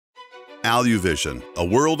Aluvision, a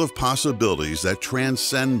world of possibilities that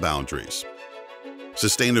transcend boundaries.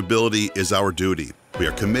 Sustainability is our duty. We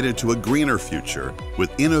are committed to a greener future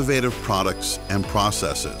with innovative products and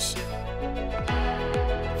processes.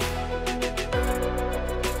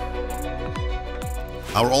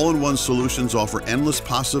 Our all-in-one solutions offer endless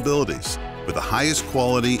possibilities with the highest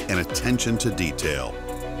quality and attention to detail.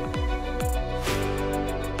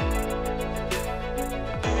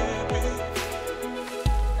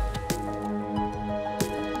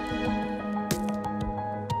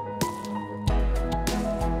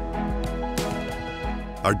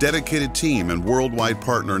 Our dedicated team and worldwide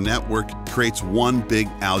partner network creates one big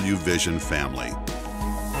Aluvision family.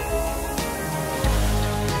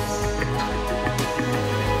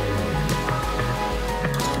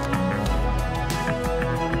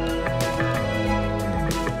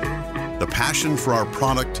 The passion for our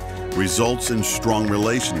product results in strong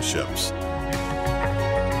relationships.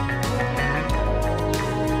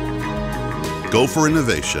 Go for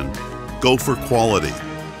innovation, go for quality,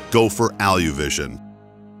 go for Aluvision.